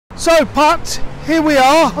So Pat, here we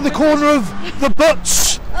are on the corner of the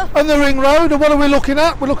Butts and the Ring Road, and what are we looking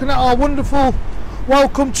at? We're looking at our wonderful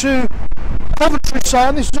welcome to Coventry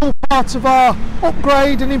sign. This is all part of our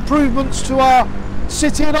upgrade and improvements to our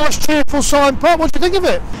city. A nice cheerful sign. Pat, what do you think of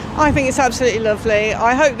it? I think it's absolutely lovely.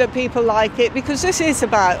 I hope that people like it because this is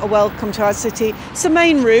about a welcome to our city. It's the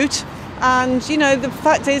main route. And you know, the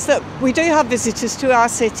fact is that we do have visitors to our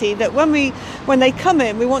city, that when they come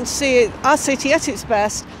in, we want to see our city at its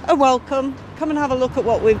best, a welcome, come and have a look at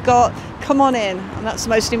what we've got, come on in. And that's the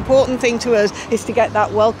most important thing to us, is to get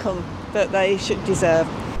that welcome that they should deserve.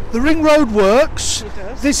 The Ring Road works. It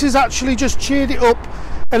does. This has actually just cheered it up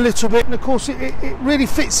a little bit, and of course it really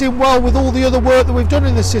fits in well with all the other work that we've done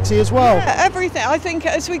in the city as well. Yeah, everything. I think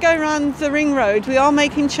as we go around the Ring Road, we are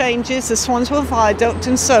making changes, the Swanswell Viaduct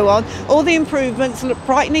and so on, all the improvements,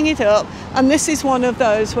 brightening it up, and this is one of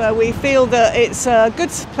those where we feel that it's a good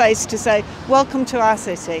place to say welcome to our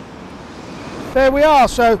city. There we are.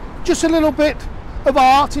 So just a little bit of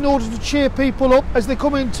art in order to cheer people up as they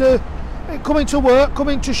come into work, come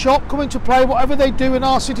into shop, come into play, whatever they do in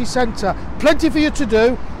our city centre. Plenty for you to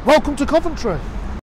do. Welcome to Coventry.